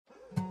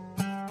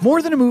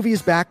More Than a Movie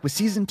is back with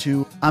Season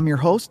 2. I'm your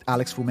host,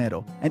 Alex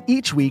Fumero, and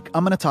each week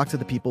I'm going to talk to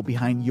the people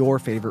behind your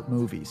favorite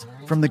movies.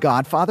 From The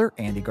Godfather,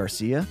 Andy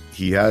Garcia.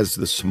 He has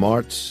the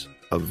smarts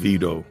of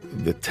Vito,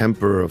 the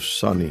temper of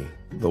Sonny,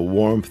 the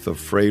warmth of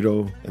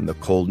Fredo, and the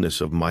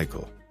coldness of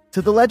Michael.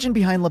 To the legend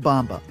behind La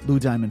Bamba, Lou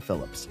Diamond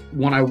Phillips.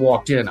 When I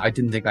walked in, I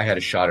didn't think I had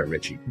a shot at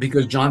Richie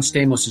because John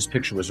Stamos'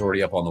 picture was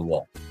already up on the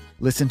wall.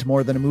 Listen to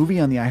More Than a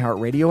Movie on the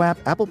iHeartRadio app,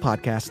 Apple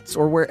Podcasts,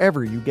 or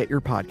wherever you get your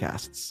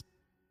podcasts.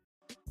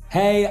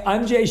 Hey,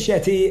 I'm Jay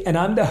Shetty, and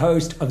I'm the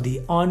host of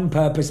the On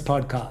Purpose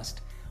podcast.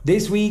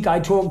 This week,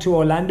 I talked to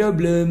Orlando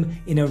Bloom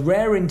in a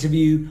rare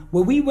interview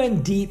where we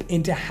went deep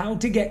into how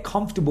to get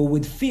comfortable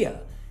with fear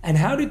and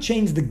how to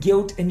change the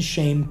guilt and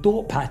shame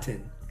thought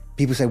pattern.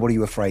 People say, what are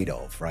you afraid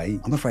of, right?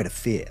 I'm afraid of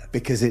fear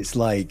because it's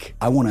like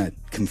I want to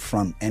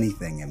confront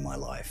anything in my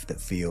life that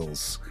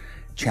feels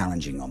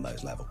challenging on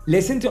those levels.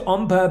 Listen to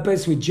On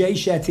Purpose with Jay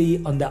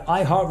Shetty on the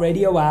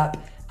iHeartRadio app,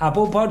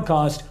 Apple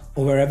Podcast,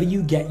 or wherever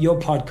you get your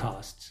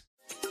podcasts.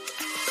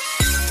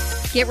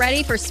 Get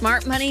ready for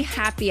Smart Money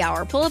Happy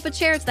Hour. Pull up a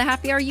chair. It's the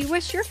happy hour you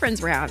wish your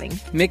friends were having.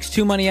 Mix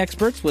two money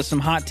experts with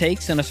some hot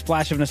takes and a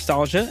splash of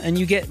nostalgia, and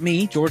you get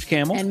me, George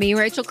Camel. And me,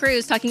 Rachel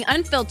Cruz, talking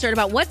unfiltered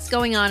about what's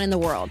going on in the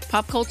world,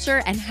 pop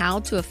culture, and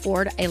how to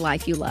afford a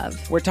life you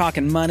love. We're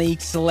talking money,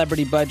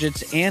 celebrity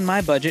budgets, and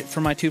my budget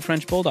for my two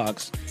French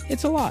bulldogs.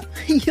 It's a lot.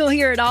 You'll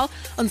hear it all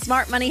on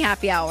Smart Money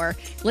Happy Hour.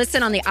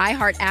 Listen on the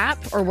iHeart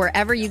app or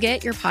wherever you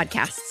get your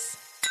podcasts.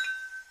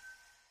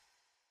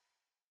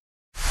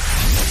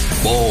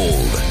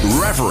 Bold,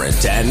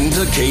 reverent, and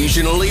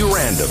occasionally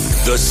random.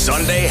 The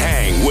Sunday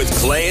Hang with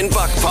Clay and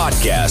Buck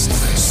podcast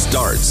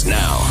starts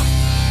now.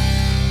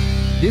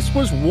 This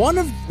was one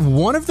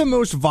of the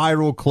most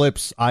viral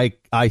clips, I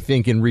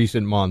think, in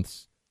recent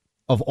months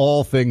of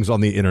all things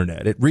on the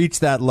internet. It reached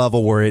that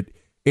level where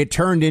it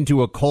turned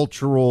into a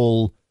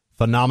cultural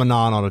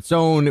phenomenon on its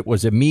own. It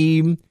was a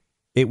meme.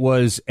 It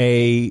was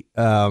a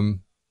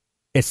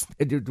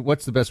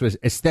what's the best way?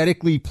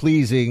 Aesthetically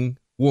pleasing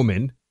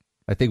woman.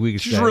 I think we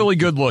could She's say. really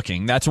good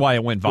looking. That's why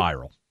it went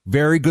viral.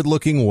 Very good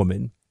looking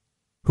woman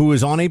who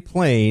is on a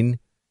plane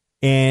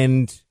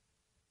and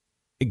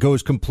it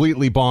goes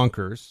completely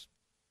bonkers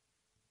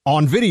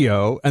on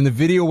video. And the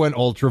video went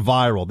ultra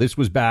viral. This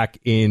was back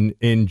in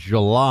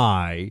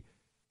July.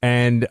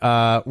 And it's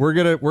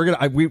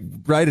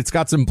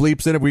got some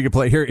bleeps in it. We can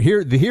play here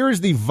is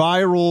the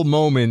viral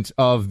moment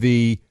of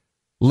the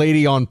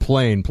lady on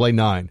plane, play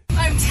 9.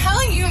 I'm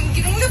telling you, I'm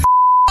getting the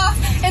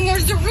off, and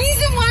there's a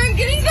reason why I'm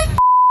getting the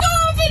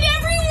off, and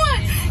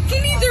everyone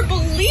can either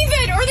believe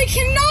it or they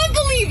cannot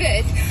believe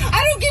it.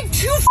 I don't give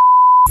two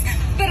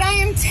but I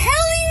am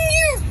telling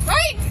you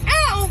right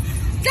now,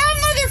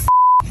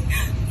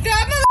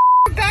 that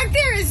back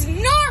there is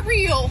not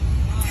real.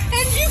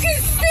 And you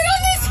can sit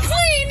on this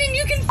plane and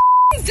you can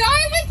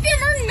die with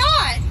them or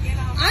not.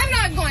 I'm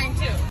not going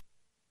to.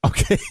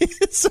 Okay,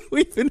 so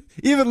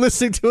even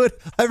listening to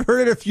it, I've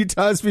heard it a few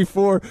times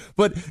before,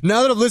 but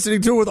now that I'm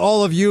listening to it with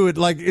all of you, it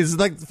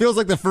feels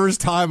like the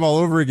first time all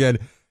over again.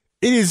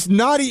 It is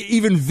not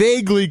even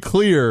vaguely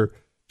clear.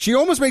 She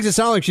almost makes it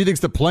sound like she thinks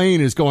the plane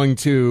is going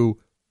to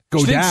go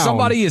down. She thinks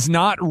somebody is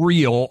not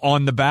real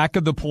on the back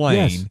of the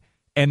plane, yes.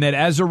 And that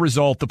as a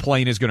result, the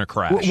plane is going to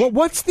crash.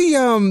 What's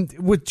the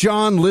with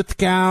John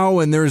Lithgow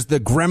and there's the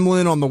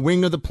gremlin on the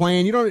wing of the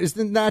plane?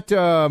 Isn't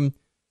that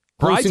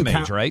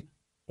Bridesmaids, right?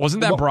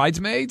 Wasn't that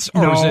Bridesmaids?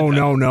 Or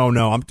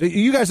no.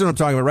 You guys know what I'm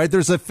talking about, right?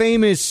 There's like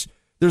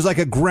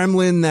a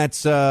gremlin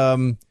that's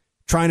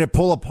trying to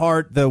pull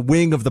apart the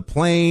wing of the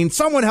plane.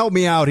 Someone help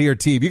me out here,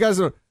 team. You guys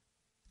know?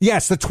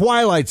 Yes, the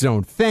Twilight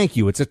Zone. Thank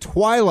you. It's a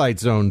Twilight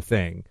Zone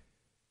thing.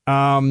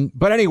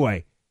 But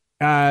anyway,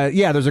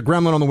 there's a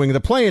gremlin on the wing of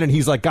the plane, and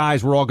he's like,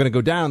 guys, we're all going to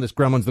go down. This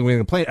gremlin's on the wing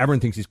of the plane. Everyone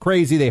thinks he's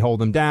crazy. They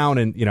hold him down,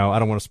 and, I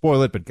don't want to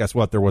spoil it, but guess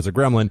what? There was a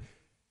gremlin.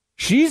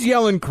 She's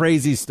yelling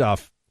crazy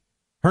stuff.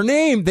 Her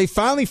name, they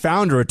finally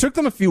found her. It took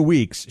them a few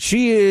weeks.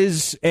 She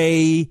is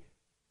a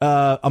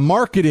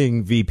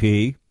marketing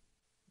VP,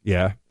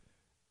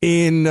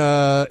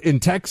 in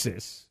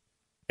Texas.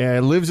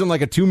 Lives in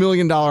like a $2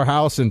 million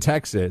house in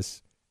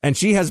Texas. And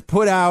she has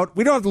put out,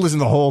 we don't have to listen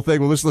to the whole thing.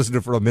 We'll just listen to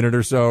it for a minute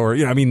or so, or,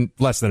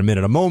 less than a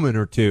minute, a moment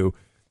or two.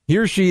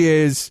 Here she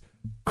is.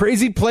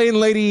 Crazy plane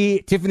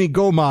lady Tiffany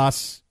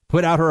Gomas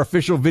put out her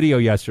official video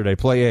yesterday.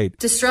 Play 8.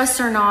 Distressed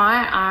or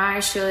not, I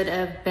should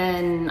have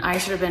been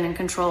in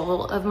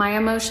control of my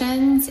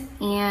emotions,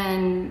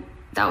 and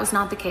that was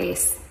not the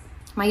case.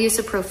 My use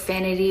of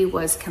profanity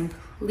was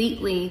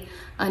completely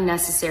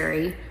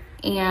unnecessary,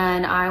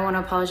 and I want to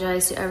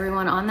apologize to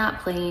everyone on that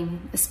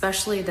plane,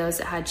 especially those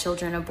that had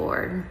children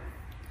aboard.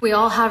 We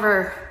all have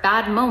our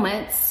bad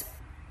moments,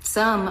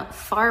 some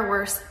far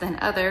worse than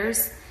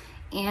others,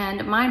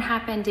 and mine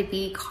happened to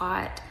be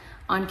caught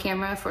on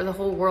camera for the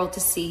whole world to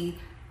see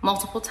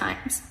multiple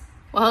times.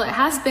 Well, it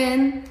has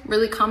been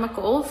really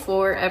comical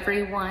for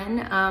everyone,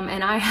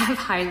 and I have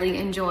highly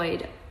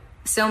enjoyed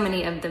so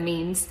many of the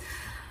memes.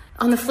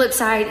 On the flip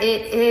side,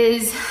 it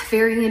is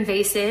very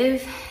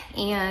invasive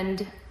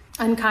and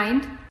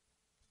unkind.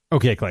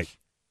 Okay, Clay,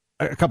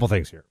 a couple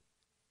things here.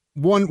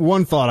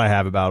 one thought I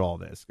have about all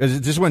this, because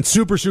it just went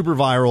super, super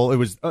viral. It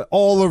was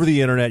all over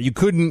the internet. You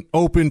couldn't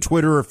open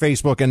Twitter or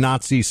Facebook and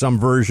not see some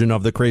version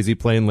of the crazy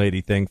plane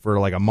lady thing for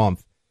like a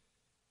month.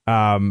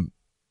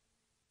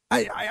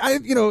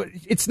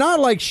 It's not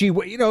like she,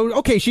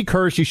 okay, she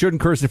cursed. She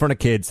shouldn't curse in front of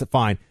kids.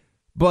 Fine.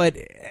 But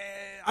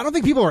I don't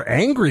think people are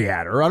angry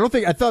at her.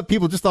 I thought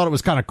people just thought it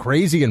was kind of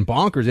crazy and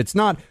bonkers. It's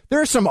not.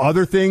 There are some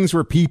other things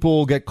where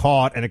people get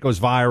caught and it goes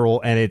viral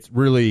and it's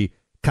really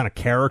kind of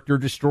character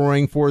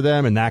destroying for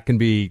them. And that can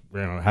be,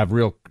 have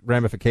real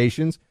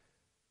ramifications.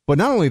 But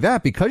not only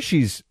that, because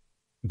she's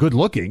good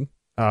looking,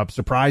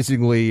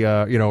 surprisingly,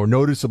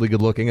 noticeably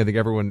good looking. I think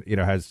everyone,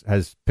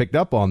 has picked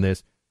up on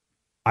this.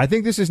 I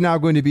think this is now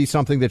going to be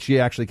something that she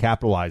actually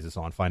capitalizes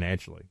on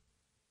financially.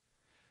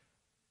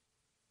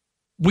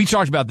 We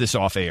talked about this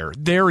off air.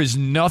 There is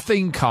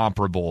nothing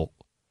comparable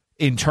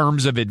in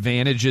terms of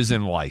advantages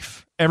in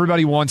life.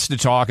 Everybody wants to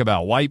talk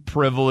about white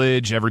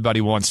privilege.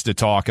 Everybody wants to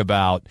talk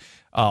about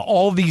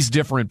all these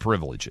different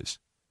privileges.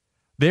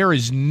 There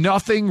is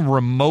nothing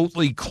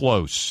remotely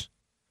close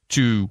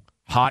to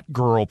hot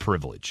girl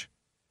privilege.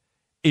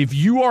 If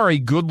you are a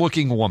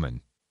good-looking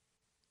woman,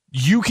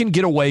 you can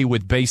get away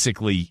with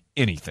basically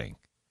anything.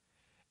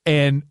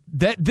 And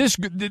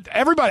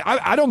everybody,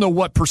 I don't know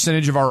what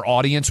percentage of our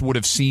audience would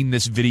have seen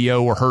this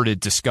video or heard it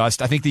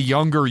discussed. I think the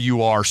younger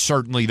you are,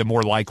 certainly the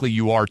more likely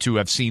you are to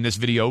have seen this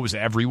video. It was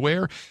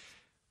everywhere.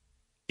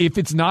 If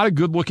it's not a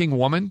good-looking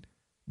woman,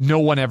 no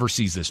one ever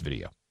sees this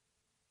video.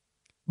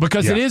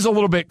 Because it is a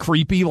little bit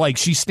creepy. Like,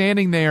 she's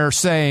standing there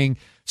saying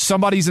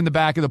somebody's in the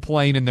back of the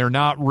plane and they're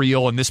not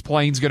real and this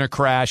plane's going to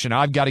crash and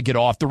I've got to get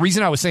off. The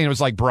reason I was saying it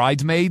was like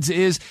Bridesmaids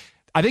is,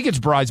 I think it's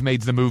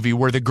Bridesmaids, the movie,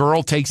 where the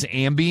girl takes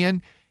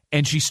Ambien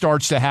and she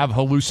starts to have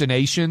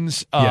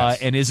hallucinations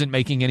and isn't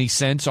making any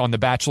sense on the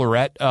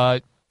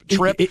Bachelorette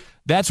trip.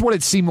 That's what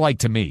it seemed like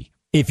to me.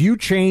 If you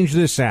change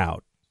this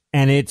out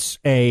and it's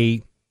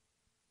a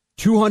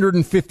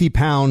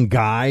 250-pound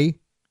guy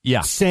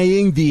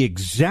saying the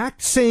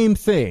exact same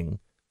thing,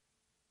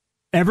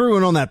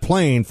 everyone on that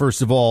plane,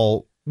 first of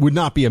all, would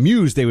not be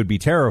amused. They would be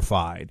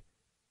terrified.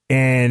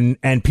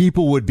 And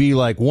people would be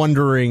like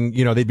wondering,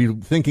 they'd be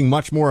thinking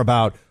much more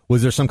about,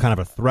 was there some kind of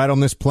a threat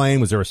on this plane?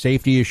 Was there a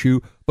safety issue?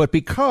 But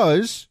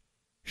because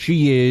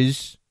she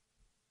is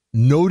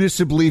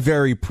noticeably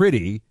very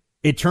pretty,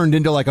 it turned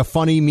into like a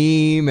funny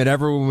meme and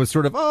everyone was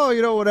sort of,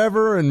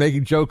 whatever, and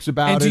making jokes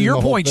about it. And to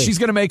your point, she's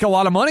going to make a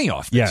lot of money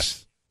off this.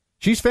 Yes.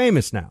 She's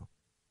famous now.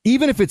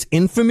 Even if it's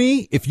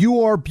infamy, if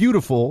you are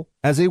beautiful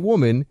as a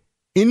woman,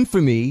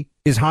 infamy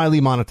is highly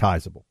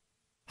monetizable.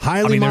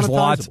 Highly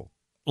monetizable. There's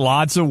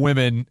lots of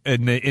women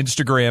in the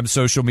Instagram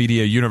social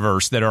media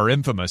universe that are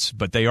infamous,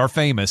 but they are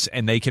famous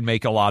and they can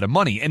make a lot of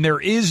money. And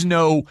there is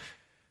no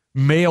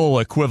male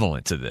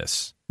equivalent to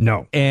this.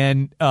 No.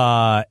 And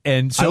so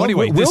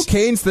anyway, Will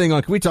Cain's thing,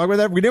 can we talk about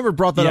that? We never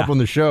brought that up on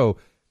the show.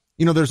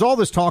 There's all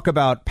this talk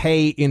about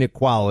pay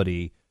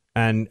inequality,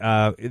 and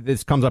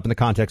this comes up in the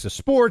context of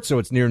sports, so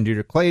it's near and dear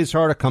to Clay's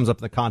heart. It comes up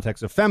in the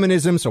context of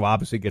feminism, so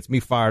obviously it gets me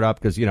fired up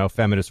because,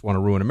 feminists want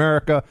to ruin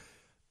America.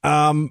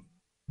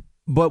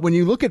 But when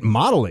you look at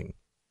modeling,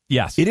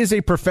 yes, it is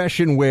a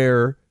profession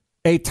where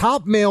a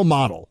top male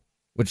model,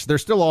 which there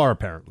still are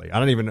apparently, I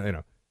don't even,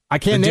 I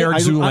can't name the Derek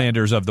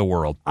Zoolanders of the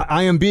world.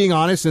 I am being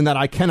honest in that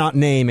I cannot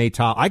name a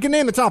top. I can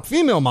name the top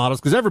female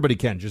models because everybody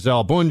can.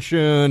 Gisele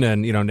Bundchen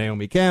and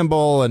Naomi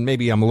Campbell, and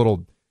maybe I'm a little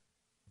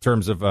in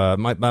terms of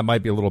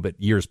might be a little bit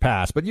years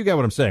past, but you get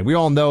what I'm saying. We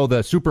all know the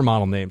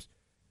supermodel names.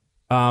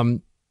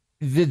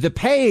 The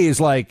pay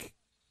is like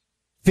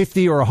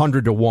 50 or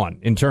 100 to 1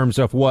 in terms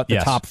of what the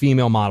top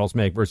female models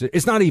make versus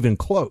it's not even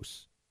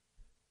close.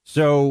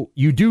 So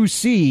you do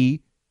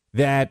see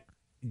that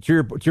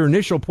to your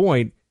initial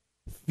point,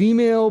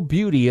 female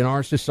beauty in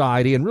our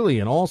society and really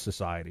in all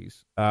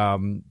societies,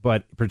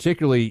 but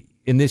particularly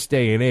in this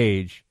day and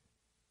age,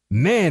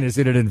 man, is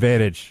it an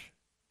advantage.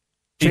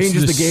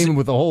 Changes the game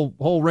with a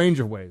whole range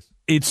of ways.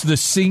 It's the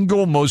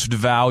single most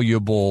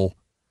valuable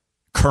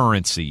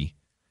currency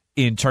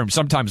in terms,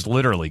 sometimes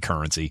literally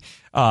currency,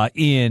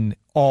 in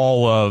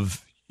all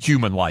of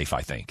human life,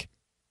 I think.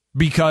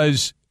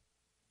 Because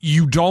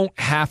you don't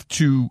have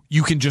to,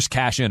 you can just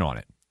cash in on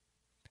it.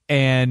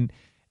 And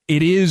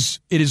it is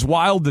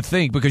wild to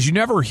think, because you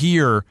never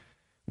hear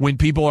when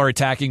people are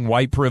attacking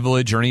white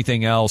privilege or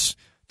anything else,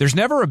 there's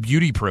never a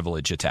beauty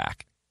privilege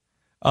attack.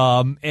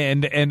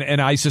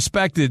 And I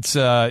suspect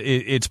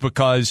it's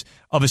because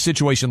of a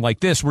situation like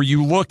this where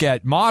you look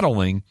at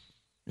modeling.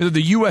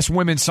 The U.S.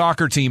 women's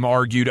soccer team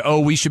argued,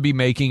 we should be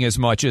making as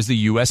much as the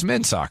U.S.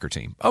 men's soccer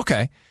team.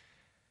 Okay.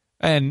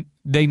 And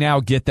they now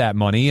get that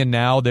money, and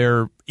now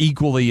they're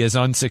equally as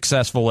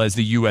unsuccessful as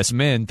the U.S.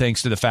 men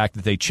thanks to the fact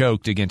that they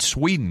choked against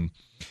Sweden.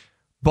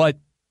 But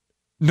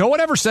no one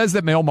ever says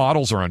that male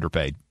models are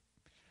underpaid.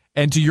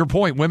 And to your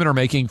point, women are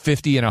making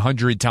 50 and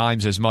 100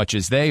 times as much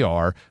as they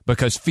are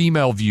because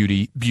female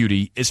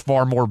beauty is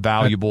far more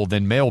valuable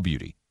than male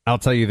beauty. I'll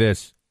tell you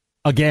this.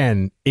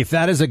 Again, if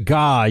that is a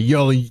guy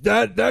yelling,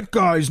 that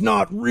guy's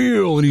not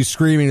real, and he's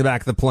screaming in the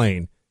back of the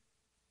plane,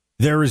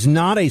 there is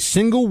not a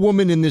single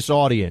woman in this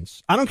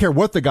audience, I don't care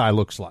what the guy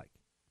looks like,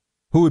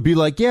 who would be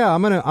like, yeah,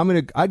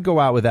 I'd go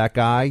out with that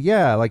guy.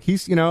 Yeah, like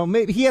he's,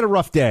 maybe he had a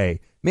rough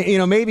day.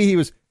 Maybe he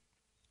was.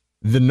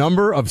 The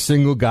number of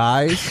single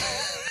guys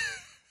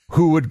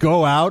who would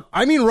go out,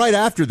 I mean, right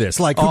after this,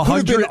 like who could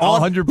have been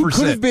 100%, who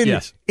could have been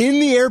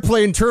in the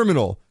airplane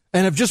terminal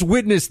and have just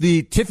witnessed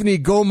the Tiffany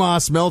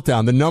Gomas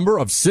meltdown. The number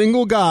of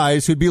single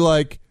guys who'd be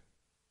like,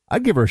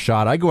 I'd give her a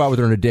shot. I'd go out with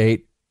her on a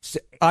date.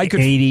 I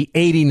could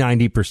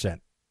 90%.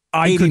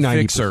 I could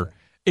fix her.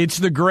 It's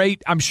the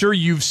great, I'm sure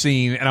you've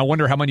seen, and I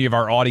wonder how many of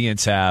our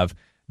audience have,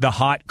 the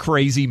hot,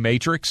 crazy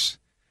Matrix.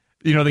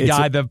 The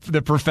guy,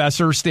 the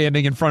professor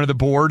standing in front of the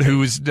board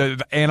who's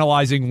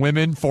analyzing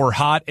women for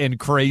hot and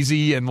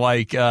crazy. And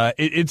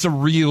it's a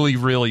really,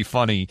 really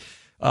funny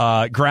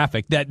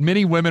graphic that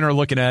many women are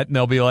looking at and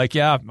they'll be like,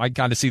 yeah, I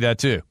kind of see that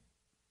too.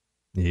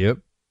 Yep.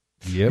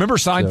 Remember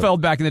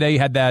Seinfeld back in the day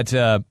had that,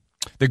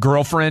 the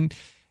girlfriend,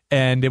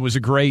 and it was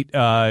a great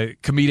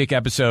comedic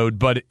episode,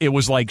 but it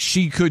was like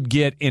she could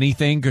get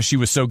anything because she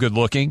was so good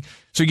looking.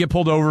 So you get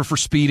pulled over for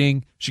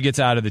speeding. She gets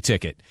out of the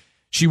ticket.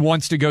 She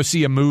wants to go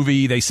see a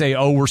movie. They say,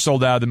 oh, we're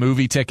sold out of the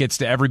movie tickets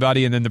to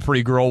everybody. And then the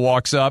pretty girl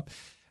walks up.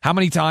 How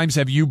many times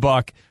have you,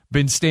 Buck,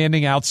 been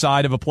standing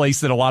outside of a place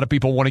that a lot of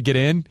people want to get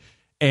in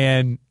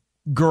and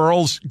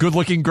girls,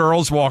 good-looking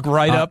girls walk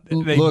right up.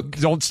 They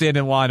don't stand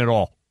in line at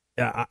all.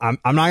 I'm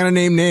not going to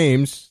name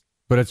names,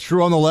 but it's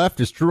true on the left.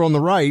 It's true on the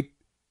right.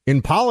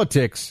 In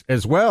politics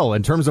as well,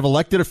 in terms of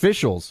elected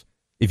officials.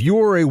 If you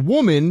are a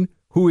woman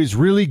who is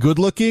really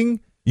good-looking,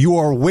 you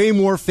are way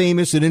more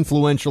famous and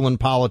influential in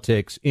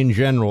politics in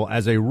general,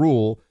 as a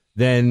rule,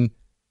 than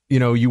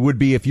you would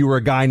be if you were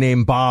a guy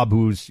named Bob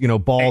who's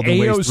bald and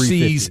weighs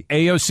 350.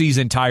 AOC's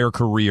entire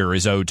career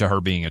is owed to her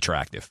being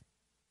attractive.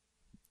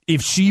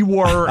 If she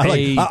were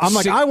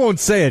I won't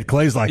say it.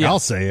 Clay's like, I'll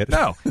say it.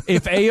 No,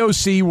 if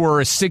AOC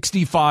were a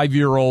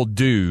 65-year-old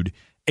dude,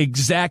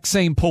 exact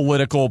same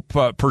political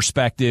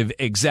perspective,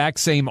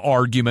 exact same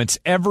arguments,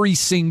 every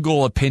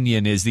single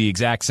opinion is the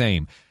exact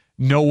same.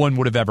 No one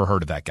would have ever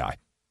heard of that guy.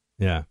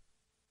 Yeah.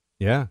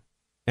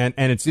 And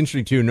it's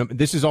interesting, too.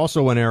 This is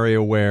also an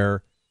area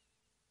where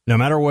no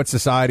matter what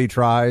society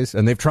tries,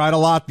 and they've tried a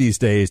lot these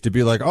days to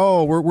be like,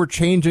 oh, we're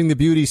changing the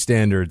beauty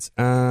standards.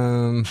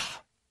 There's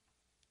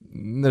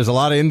a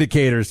lot of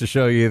indicators to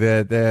show you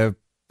that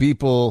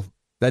people,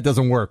 that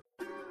doesn't work.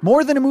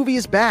 More Than a Movie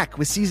is back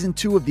with season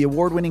 2 of the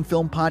award-winning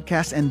film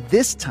podcast, and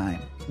this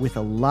time with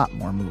a lot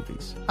more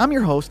movies. I'm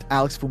your host,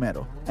 Alex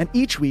Fumero, and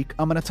each week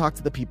I'm going to talk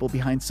to the people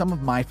behind some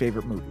of my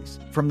favorite movies.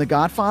 From The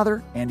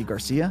Godfather, Andy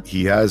Garcia.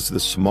 He has the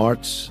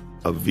smarts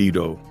of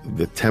Vito,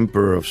 the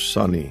temper of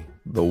Sonny,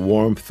 the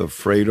warmth of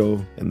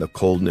Fredo, and the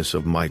coldness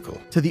of Michael.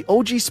 To the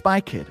OG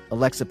Spy Kid,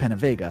 Alexa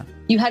Penavega.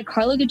 You had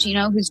Carla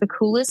Gugino, who's the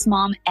coolest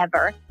mom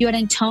ever. You had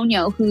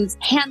Antonio, who's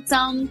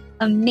handsome,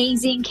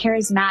 amazing,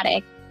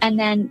 charismatic. And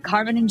then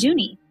Carmen and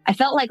Junie. I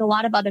felt like a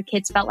lot of other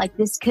kids felt like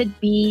this could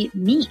be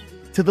me.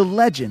 To the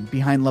legend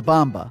behind La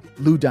Bamba,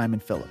 Lou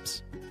Diamond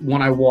Phillips.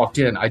 When I walked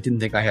in, I didn't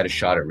think I had a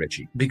shot at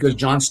Richie because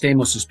John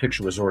Stamos'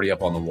 picture was already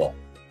up on the wall.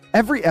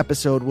 Every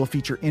episode will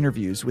feature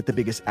interviews with the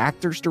biggest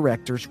actors,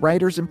 directors,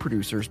 writers, and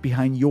producers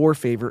behind your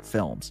favorite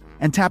films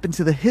and tap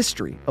into the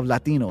history of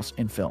Latinos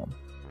in film.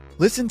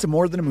 Listen to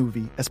More Than a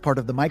Movie as part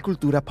of the My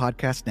Cultura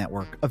Podcast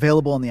Network,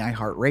 available on the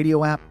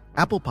iHeartRadio app,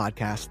 Apple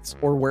Podcasts,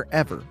 or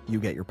wherever you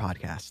get your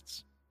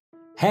podcasts.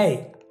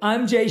 Hey,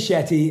 I'm Jay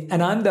Shetty,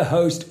 and I'm the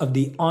host of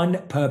the On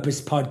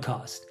Purpose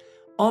podcast.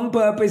 On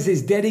Purpose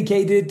is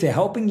dedicated to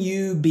helping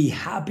you be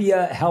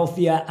happier,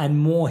 healthier, and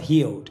more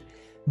healed.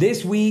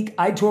 This week,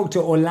 I talked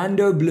to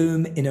Orlando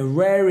Bloom in a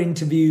rare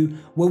interview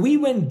where we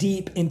went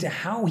deep into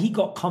how he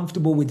got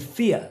comfortable with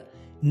fear,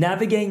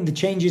 navigating the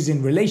changes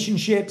in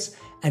relationships,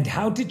 and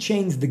how to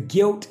change the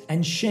guilt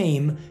and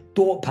shame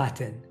thought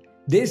pattern.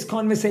 This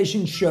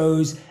conversation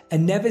shows a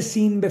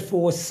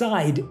never-seen-before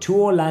side to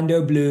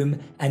Orlando Bloom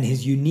and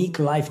his unique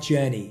life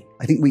journey.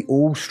 I think we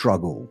all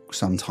struggle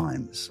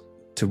sometimes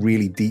to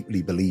really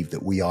deeply believe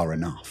that we are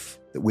enough,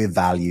 that we're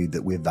valued,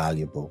 that we're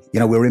valuable.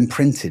 We're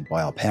imprinted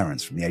by our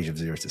parents from the age of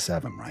 0 to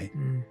 7, right?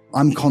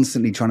 I'm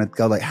constantly trying to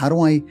go like, how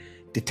do I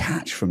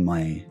detach from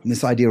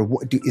this idea of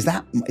is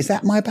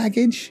that my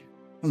baggage?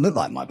 It doesn't look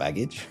like my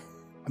baggage.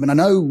 I mean, I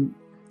know,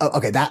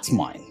 okay, that's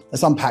mine.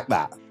 Let's unpack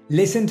that.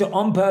 Listen to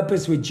On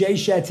Purpose with Jay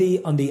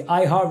Shetty on the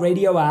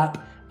iHeartRadio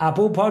app,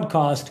 Apple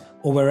Podcast,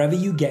 or wherever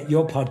you get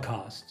your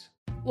podcasts.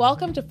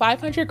 Welcome to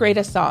 500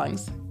 Greatest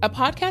Songs, a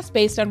podcast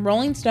based on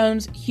Rolling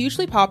Stone's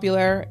hugely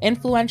popular,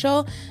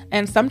 influential,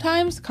 and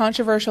sometimes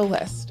controversial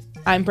list.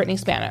 I'm Brittany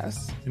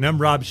Spanos. And I'm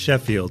Rob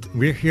Sheffield.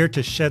 We're here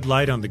to shed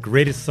light on the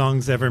greatest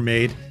songs ever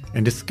made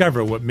and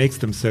discover what makes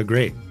them so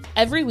great.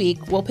 Every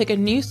week, we'll pick a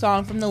new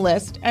song from the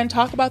list and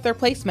talk about their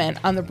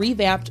placement on the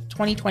revamped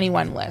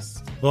 2021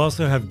 list. We'll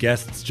also have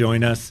guests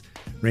join us,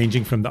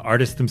 ranging from the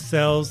artists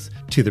themselves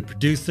to the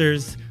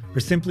producers,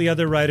 or simply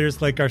other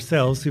writers like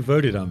ourselves who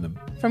voted on them.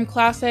 From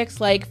classics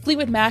like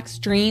Fleetwood Mac's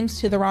Dreams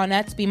to the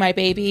Ronettes' Be My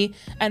Baby,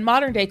 and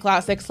modern-day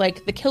classics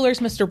like The Killers'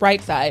 Mr.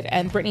 Brightside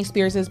and Britney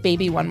Spears'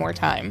 Baby One More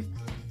Time.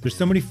 There's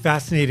so many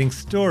fascinating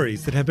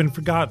stories that have been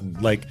forgotten,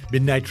 like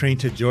Midnight Train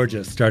to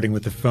Georgia starting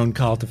with a phone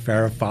call to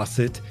Farrah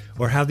Fawcett,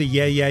 or how the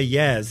Yeah Yeah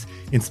Yeahs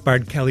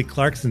inspired Kelly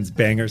Clarkson's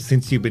banger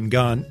Since You've Been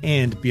Gone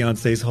and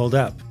Beyoncé's Hold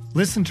Up.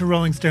 Listen to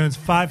Rolling Stone's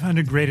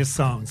 500 Greatest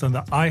Songs on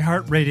the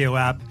iHeartRadio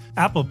app,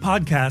 Apple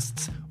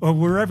Podcasts, or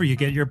wherever you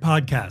get your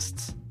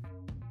podcasts.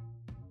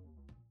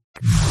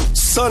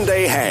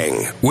 Sunday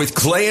Hang with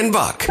Clay and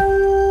Buck.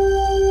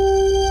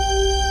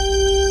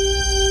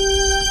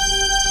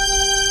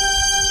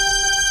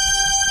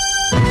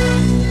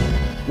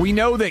 We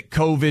know that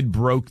COVID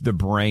broke the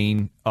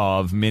brain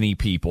of many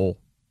people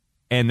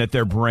and that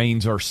their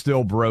brains are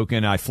still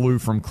broken. I flew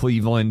from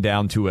Cleveland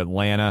down to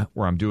Atlanta,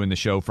 where I'm doing the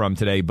show from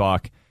today,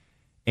 Buck.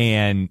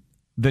 And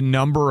the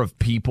number of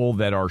people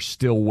that are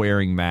still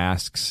wearing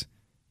masks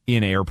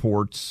in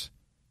airports,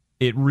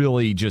 it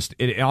really just,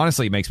 it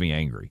honestly makes me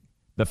angry.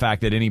 The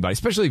fact that anybody,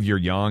 especially if you're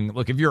young,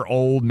 look, if you're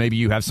old, maybe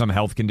you have some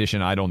health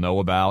condition I don't know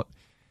about.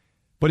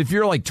 But if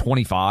you're like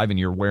 25 and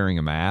you're wearing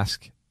a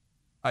mask,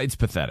 it's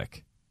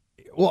pathetic.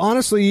 Well,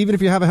 honestly, even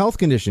if you have a health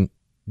condition,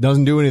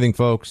 doesn't do anything,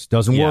 folks.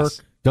 Doesn't work.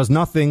 Does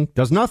nothing.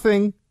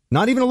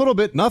 Not even a little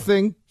bit.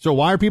 Nothing. So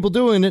why are people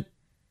doing it?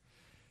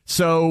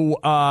 So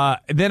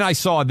then I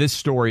saw this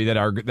story that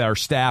our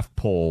staff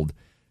pulled.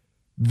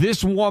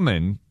 This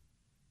woman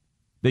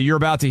that you're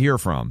about to hear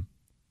from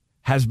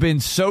has been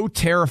so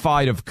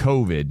terrified of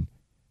COVID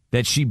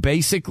that she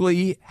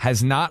basically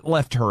has not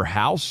left her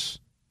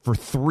house for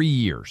 3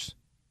 years.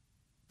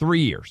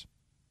 3 years.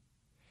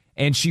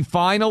 And she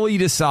finally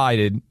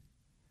decided,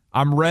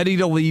 I'm ready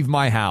to leave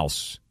my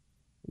house.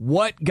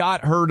 What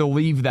got her to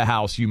leave the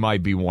house, you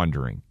might be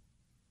wondering?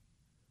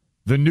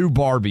 The new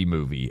Barbie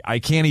movie. I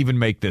can't even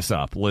make this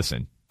up.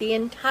 Listen. The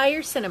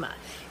entire cinema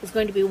is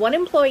going to be one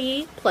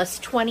employee plus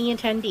 20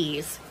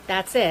 attendees.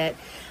 That's it.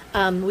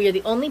 We are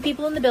the only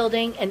people in the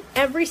building, and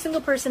every single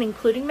person,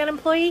 including that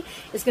employee,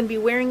 is going to be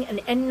wearing an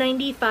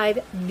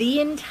N95 the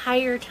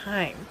entire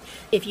time.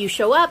 If you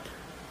show up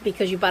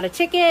because you bought a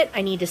ticket,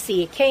 I need to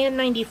see a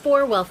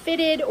KN94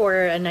 well-fitted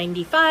or a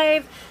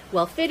 95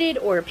 well-fitted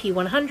or a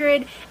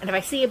P100. And if I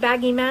see a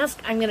baggy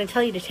mask, I'm going to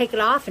tell you to take it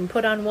off and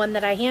put on one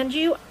that I hand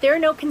you. There are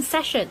no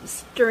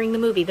concessions during the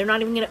movie. They're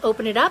not even going to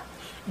open it up.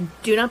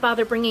 Do not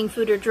bother bringing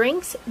food or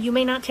drinks. You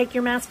may not take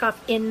your mask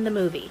off in the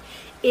movie.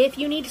 If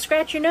you need to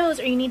scratch your nose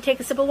or you need to take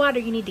a sip of water,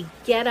 you need to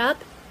get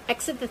up,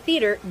 exit the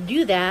theater,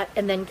 do that,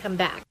 and then come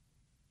back.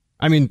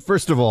 I mean,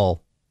 first of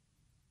all,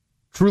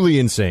 truly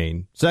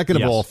insane.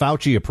 Second of all,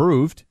 Fauci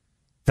approved.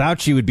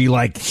 Fauci would be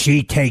like,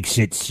 she takes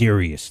it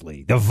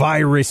seriously. The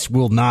virus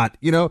will not,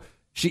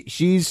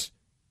 she's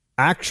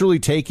actually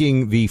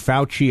taking the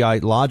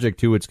Fauciite logic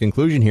to its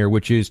conclusion here,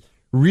 which is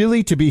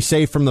really to be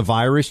safe from the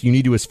virus, you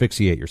need to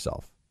asphyxiate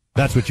yourself.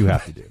 That's what you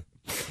have to do.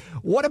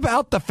 What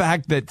about the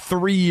fact that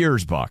 3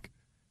 years, Buck,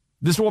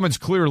 this woman's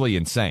clearly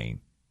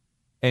insane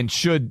and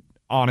should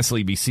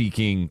honestly be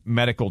seeking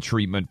medical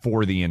treatment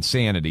for the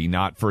insanity,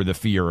 not for the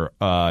fear,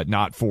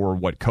 not for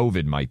what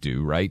COVID might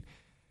do, right?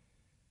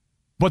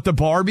 But the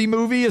Barbie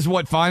movie is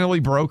what finally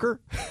broke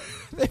her?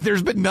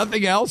 There's been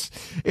nothing else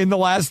in the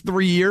last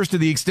 3 years to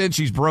the extent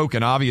she's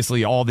broken.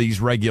 Obviously, all these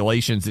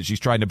regulations that she's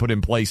trying to put in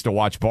place to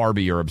watch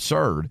Barbie are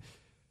absurd.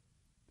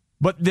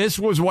 But this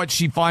was what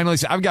she finally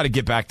said, I've got to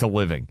get back to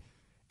living.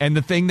 And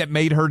the thing that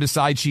made her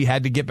decide she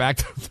had to get back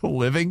to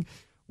living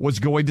was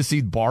going to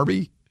see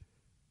Barbie.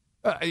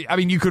 I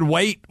mean, you could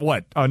wait,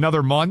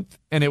 another month,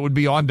 and it would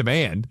be on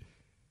demand.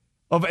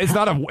 It's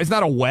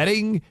not a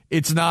wedding.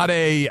 It's not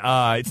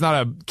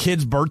a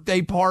kid's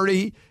birthday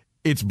party.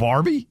 It's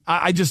Barbie.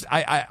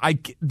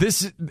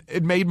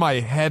 It made my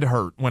head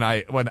hurt when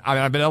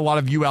I bet a lot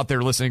of you out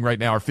there listening right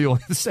now are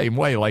feeling the same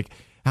way. Like,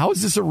 how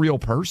is this a real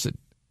person?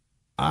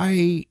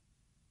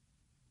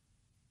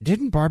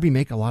 Didn't Barbie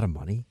make a lot of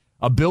money?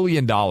 $1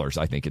 billion,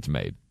 I think it's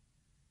made.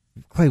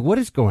 Clay, what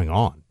is going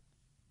on?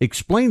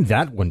 Explain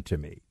that one to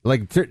me.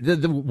 Like,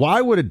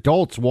 why would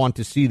adults want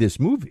to see this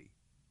movie?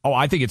 Oh,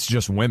 I think it's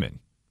just women.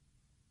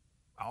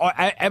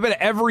 I bet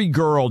every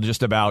girl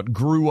just about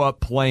grew up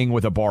playing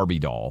with a Barbie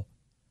doll.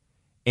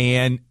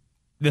 And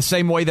the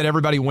same way that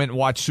everybody went and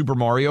watched Super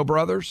Mario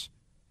Brothers,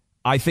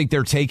 I think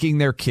they're taking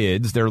their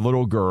kids, their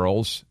little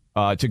girls,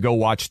 to go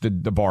watch the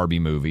Barbie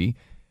movie.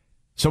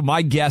 So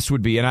my guess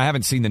would be, and I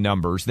haven't seen the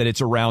numbers, that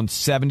it's around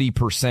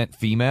 70%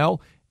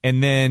 female.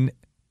 And then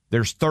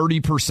there's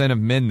 30% of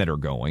men that are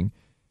going.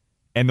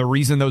 And the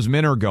reason those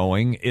men are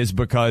going is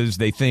because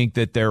they think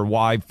that their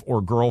wife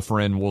or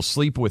girlfriend will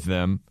sleep with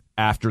them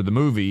after the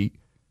movie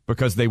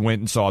because they went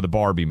and saw the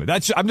Barbie movie.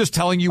 I'm just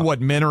telling you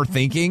what men are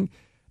thinking.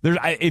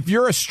 If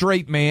you're a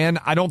straight man,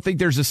 I don't think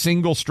there's a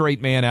single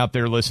straight man out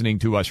there listening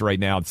to us right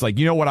now. It's like,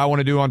 you know what I want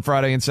to do on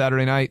Friday and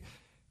Saturday night?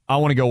 I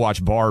want to go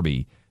watch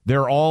Barbie.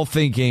 They're all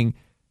thinking,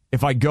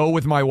 if I go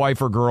with my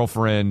wife or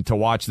girlfriend to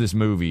watch this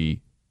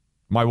movie,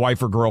 my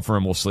wife or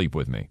girlfriend will sleep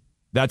with me.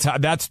 That's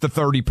the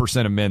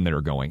 30% of men that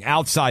are going,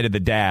 outside of the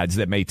dads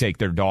that may take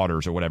their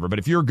daughters or whatever. But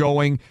if you're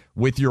going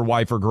with your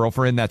wife or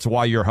girlfriend, that's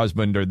why your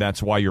husband or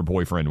that's why your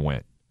boyfriend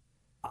went.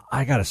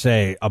 I gotta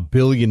say, $1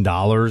 billion,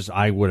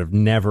 I would have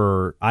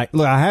never. I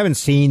haven't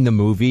seen the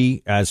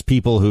movie. As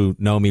people who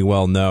know me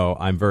well know,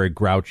 I'm very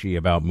grouchy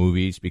about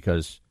movies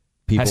because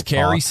people. Has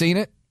Carrie seen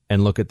it?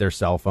 And look at their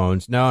cell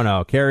phones.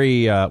 No,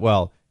 Carrie.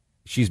 Well,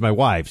 she's my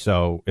wife,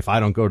 so if I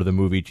don't go to the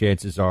movie,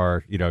 chances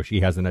are,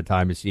 she hasn't had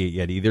time to see it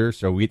yet either.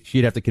 So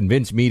she'd have to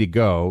convince me to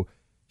go.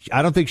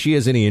 I don't think she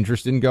has any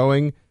interest in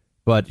going,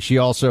 but she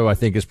also, I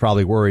think, is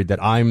probably worried that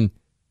I'm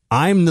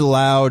the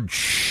loud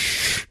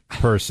shh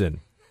person.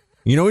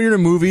 When you're in a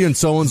movie and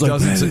someone's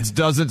like, it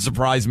doesn't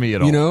surprise me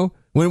at all.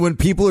 When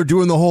people are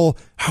doing the whole,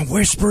 I'm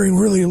whispering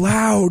really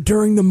loud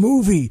during the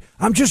movie.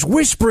 I'm just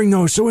whispering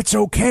though, so it's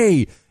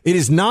okay. It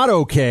is not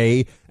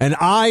okay, and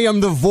I am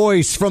the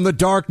voice from the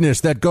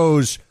darkness that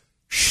goes,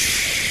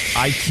 shh.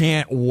 I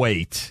can't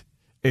wait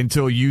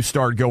until you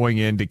start going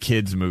into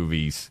kids'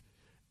 movies.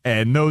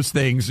 And those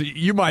things,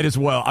 you might as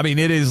well. I mean,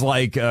 it is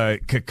like a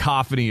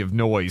cacophony of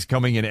noise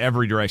coming in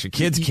every direction.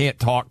 Kids can't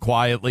talk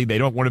quietly. They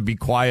don't want to be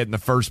quiet in the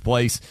first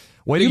place.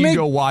 Wait till you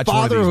go watch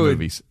one of these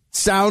movies.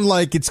 Sound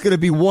like it's going to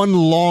be one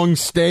long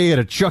stay at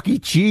a Chuck E.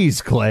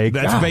 Cheese, Clay.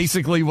 That's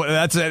basically what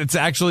it's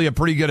actually a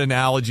pretty good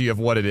analogy of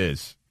what it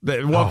is.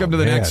 Welcome to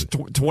the next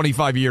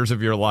 25 years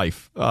of your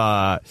life.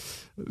 I'm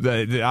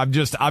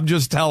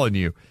just telling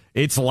you.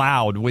 It's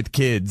loud with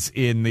kids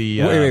in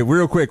the... Wait,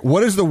 real quick.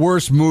 What is the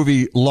worst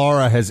movie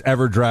Laura has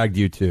ever dragged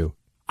you to?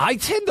 I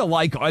tend to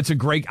like... I'm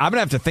going to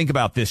have to think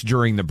about this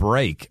during the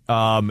break.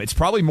 It's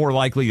probably more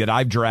likely that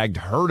I've dragged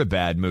her to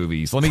bad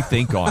movies. Let me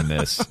think on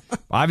this.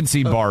 I haven't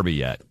seen Barbie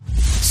yet.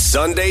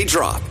 Sunday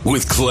Drop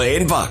with Clay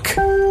and Buck.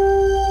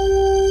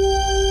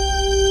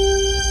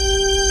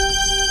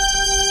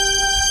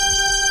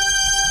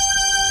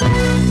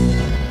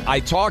 I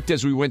talked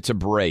as we went to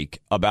break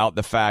about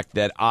the fact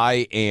that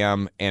I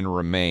am and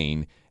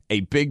remain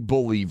a big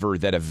believer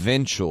that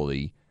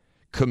eventually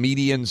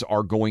comedians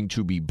are going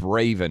to be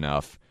brave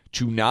enough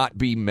to not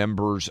be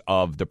members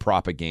of the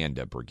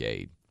propaganda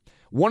brigade.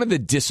 One of the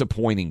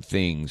disappointing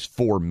things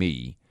for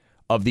me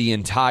of the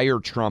entire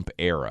Trump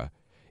era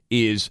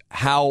is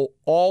how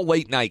all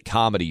late night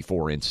comedy,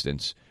 for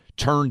instance,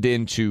 turned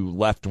into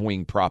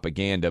left-wing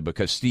propaganda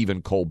because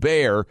Stephen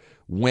Colbert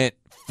went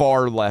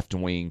far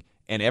left-wing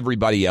and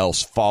everybody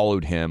else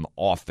followed him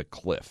off the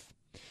cliff.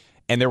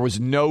 And there was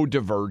no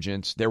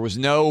divergence. There was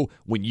no,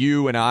 when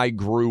you and I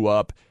grew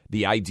up,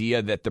 the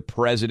idea that the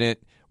president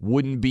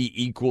wouldn't be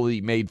equally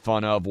made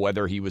fun of,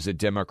 whether he was a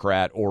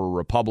Democrat or a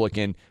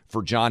Republican,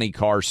 for Johnny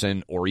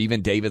Carson or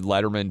even David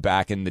Letterman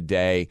back in the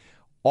day.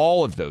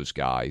 All of those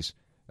guys,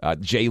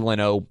 Jay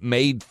Leno,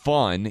 made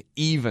fun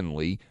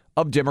evenly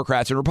of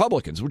Democrats and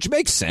Republicans, which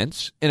makes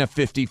sense in a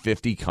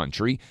 50-50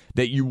 country,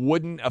 that you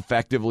wouldn't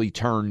effectively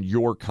turn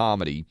your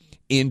comedy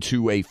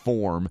into a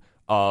form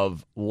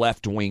of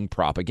left-wing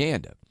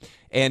propaganda.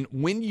 And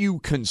when you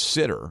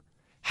consider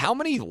how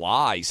many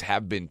lies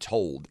have been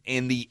told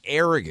and the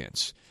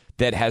arrogance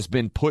that has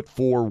been put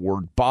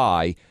forward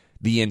by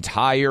the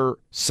entire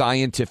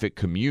scientific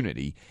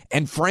community,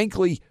 and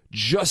frankly,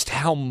 just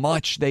how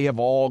much they have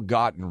all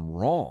gotten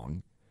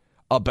wrong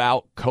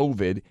about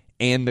COVID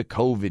and the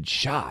COVID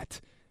shot,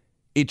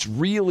 it's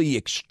really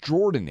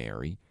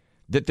extraordinary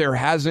that there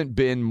hasn't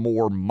been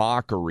more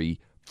mockery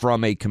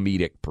from a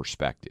comedic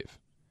perspective.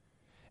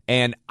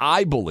 And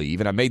I believe,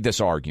 and I made this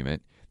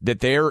argument, that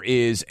there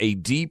is a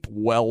deep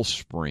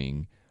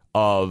wellspring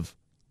of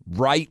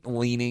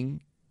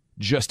right-leaning,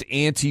 just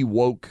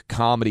anti-woke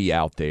comedy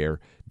out there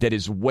that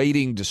is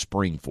waiting to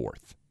spring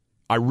forth.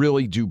 I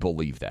really do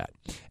believe that.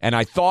 And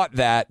I thought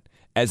that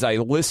as I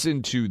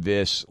listened to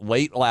this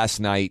late last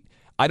night,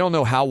 I don't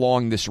know how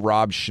long this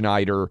Rob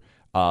Schneider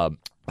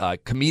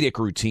comedic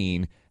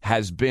routine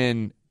has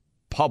been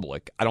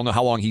public. I don't know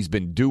how long he's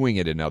been doing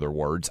it, in other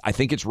words. I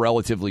think it's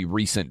relatively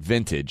recent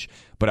vintage,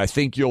 but I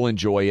think you'll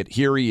enjoy it.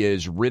 Here he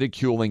is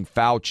ridiculing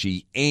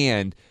Fauci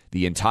and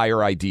the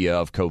entire idea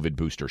of COVID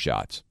booster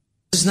shots.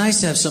 It's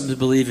nice to have something to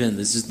believe in.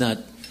 It's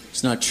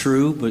not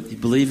true, but you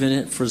believe in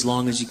it for as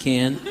long as you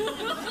can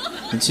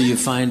until you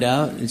find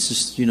out it's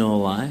just, a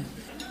lie.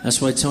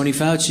 That's why Tony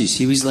Fauci's,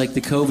 he was like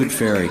the COVID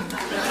fairy.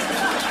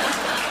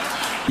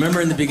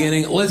 Remember in the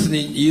beginning, listen,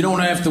 you don't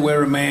have to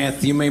wear a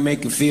mask. You may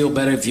make you feel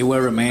better if you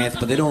wear a mask,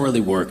 but they don't really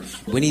work.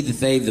 We need to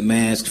save the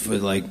mask for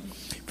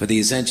the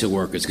essential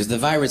workers, because the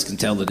virus can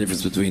tell the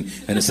difference between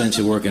an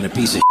essential worker and a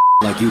piece of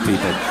like you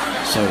people.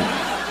 So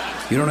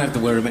you don't have to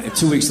wear a mask.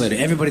 2 weeks later,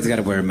 everybody's got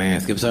to wear a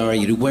mask. I'm sorry,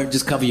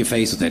 just cover your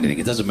face with anything.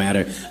 It doesn't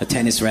matter. A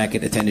tennis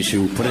racket, a tennis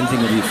shoe, put anything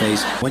over your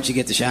face. Once you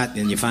get the shot,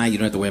 then you're fine. You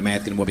don't have to wear a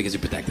mask anymore because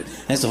you're protected.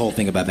 That's the whole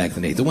thing about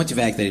vaccinated. So once you're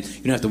vaccinated,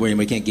 you don't have to worry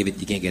anymore. You can't give it.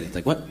 You can't get it. It's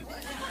like, what?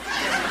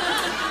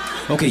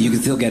 Okay, you can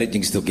still get it. You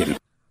can still give it.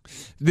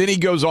 Then he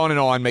goes on and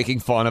on, making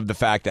fun of the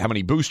fact that how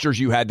many boosters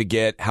you had to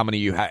get, how many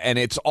you had, and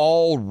it's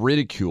all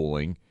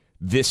ridiculing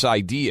this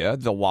idea,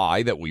 the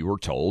lie that we were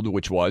told,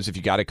 which was if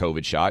you got a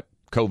COVID shot,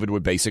 COVID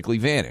would basically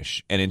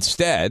vanish. And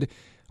instead,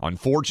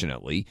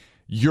 unfortunately,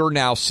 you're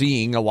now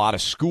seeing a lot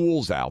of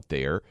schools out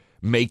there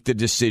make the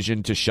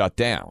decision to shut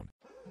down.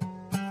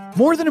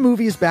 More Than a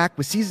Movie is back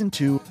with Season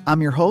 2.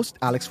 I'm your host,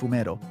 Alex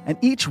Fumero, and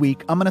each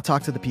week I'm going to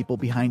talk to the people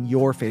behind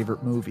your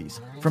favorite movies.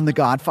 From The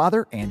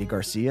Godfather, Andy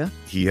Garcia.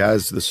 He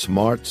has the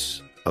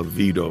smarts of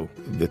Vito,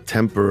 the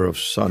temper of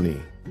Sonny,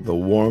 the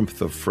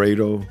warmth of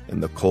Fredo,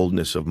 and the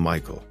coldness of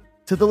Michael.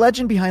 To the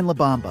legend behind La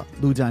Bamba,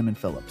 Lou Diamond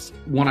Phillips.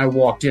 When I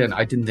walked in,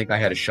 I didn't think I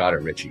had a shot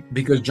at Richie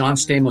because John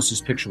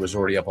Stamos' picture was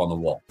already up on the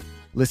wall.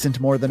 Listen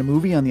to More Than a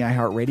Movie on the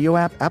iHeartRadio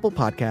app, Apple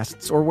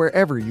Podcasts, or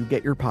wherever you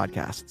get your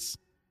podcasts.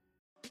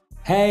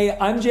 Hey,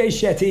 I'm Jay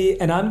Shetty,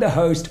 and I'm the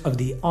host of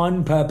the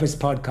On Purpose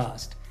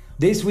podcast.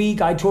 This week,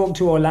 I talked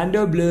to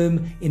Orlando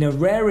Bloom in a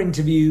rare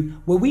interview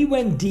where we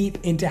went deep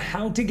into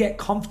how to get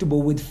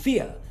comfortable with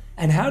fear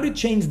and how to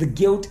change the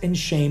guilt and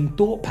shame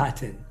thought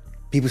pattern.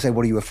 People say,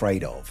 what are you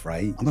afraid of,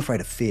 right? I'm afraid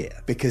of fear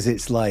because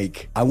it's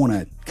like I want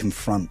to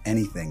confront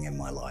anything in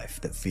my life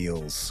that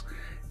feels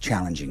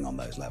challenging on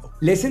those levels.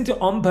 Listen to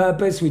On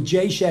Purpose with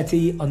Jay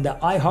Shetty on the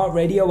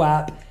iHeartRadio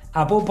app,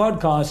 Apple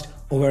Podcast,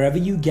 or wherever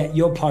you get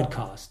your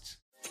podcasts.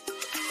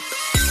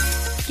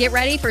 Get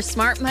ready for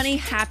Smart Money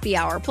Happy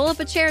Hour. Pull up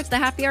a chair. It's the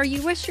happy hour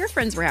you wish your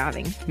friends were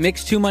having.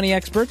 Mix two money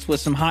experts with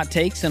some hot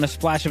takes and a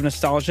splash of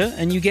nostalgia,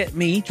 and you get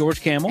me,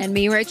 George Camel. And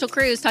me, Rachel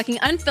Cruz, talking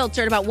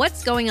unfiltered about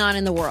what's going on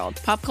in the world,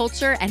 pop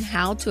culture, and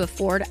how to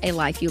afford a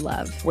life you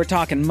love. We're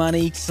talking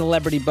money,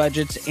 celebrity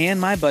budgets,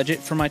 and my budget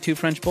for my two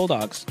French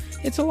bulldogs.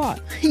 It's a lot.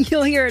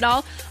 You'll hear it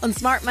all on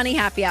Smart Money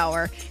Happy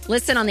Hour.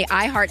 Listen on the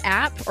iHeart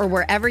app or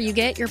wherever you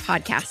get your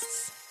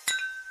podcasts.